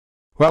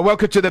Well,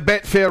 welcome to the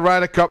Betfair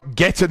Ryder Cup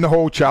Get in the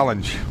Hole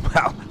Challenge.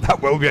 Well,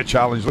 that will be a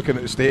challenge looking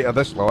at the state of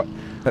this lot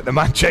at the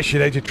Manchester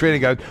United training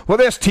ground. Well,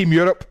 there's Team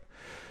Europe,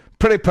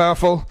 pretty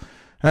powerful,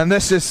 and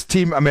this is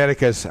Team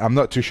Americas. I'm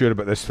not too sure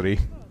about this three.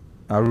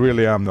 I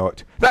really am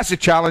not. That's a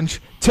challenge,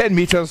 10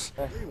 metres,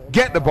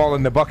 get the ball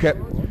in the bucket,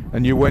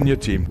 and you win your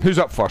team. Who's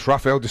up first?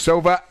 Rafael de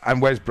Silva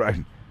and Wes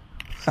Brown.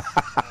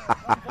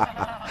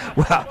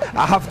 Well,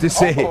 I have to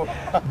say,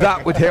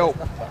 that would help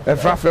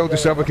if Rafael de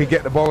Silva could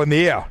get the ball in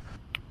the air.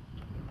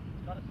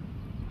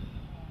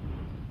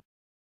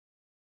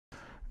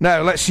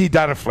 Now, let's see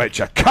Darren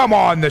Fletcher. Come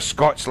on, the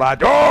Scots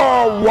lad.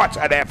 Oh, what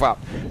an effort.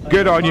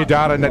 Good on you,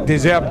 Darren. It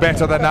deserved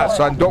better than that,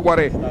 son. Don't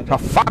worry. It's a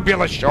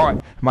fabulous shot,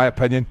 in my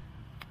opinion.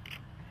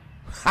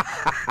 Well,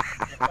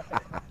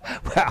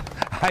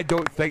 I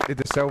don't think the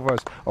De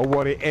Silvas will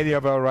worry any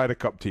of our Ryder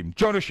Cup team.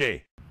 John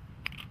O'Shea.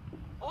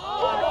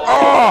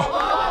 Oh,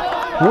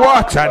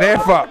 what an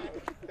effort.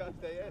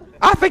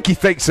 I think he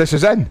thinks this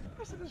is in.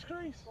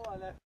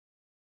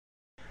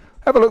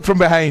 Have a look from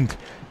behind.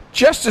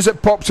 Just as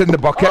it pops in the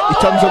bucket, he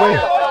turns away.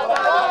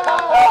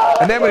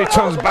 And then when he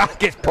turns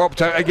back, it's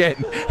popped out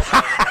again.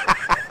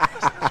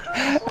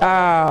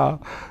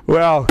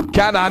 Well,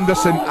 Can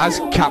Anderson as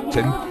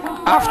captain.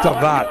 After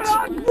that,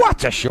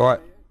 what a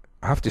shot.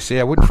 I have to say,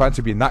 I wouldn't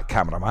fancy being that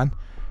cameraman.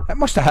 It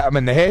must have hit him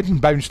in the head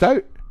and bounced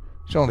out.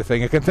 It's the only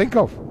thing I can think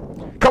of.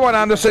 Come on,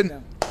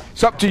 Anderson.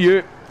 It's up to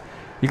you.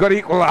 You got to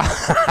equal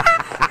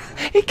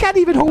that. He can't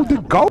even hold the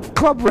golf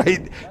club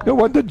right. No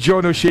wonder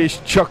John O'Shea's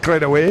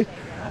chuckling away.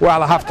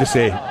 Well, I have to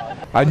say,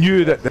 I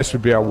knew that this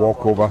would be a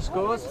walkover.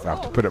 I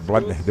have to put it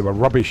bluntly, they were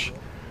rubbish.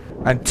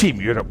 And Team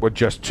Europe were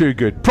just too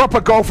good. Proper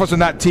golfers in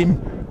that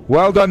team.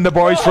 Well done, the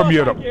boys from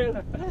Europe.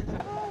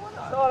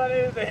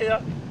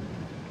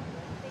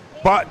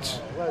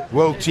 But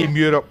will Team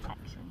Europe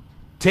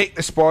take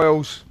the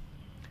spoils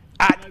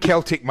at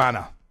Celtic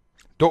Manor?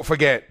 Don't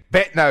forget,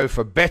 bet now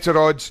for better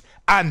odds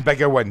and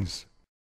bigger wins.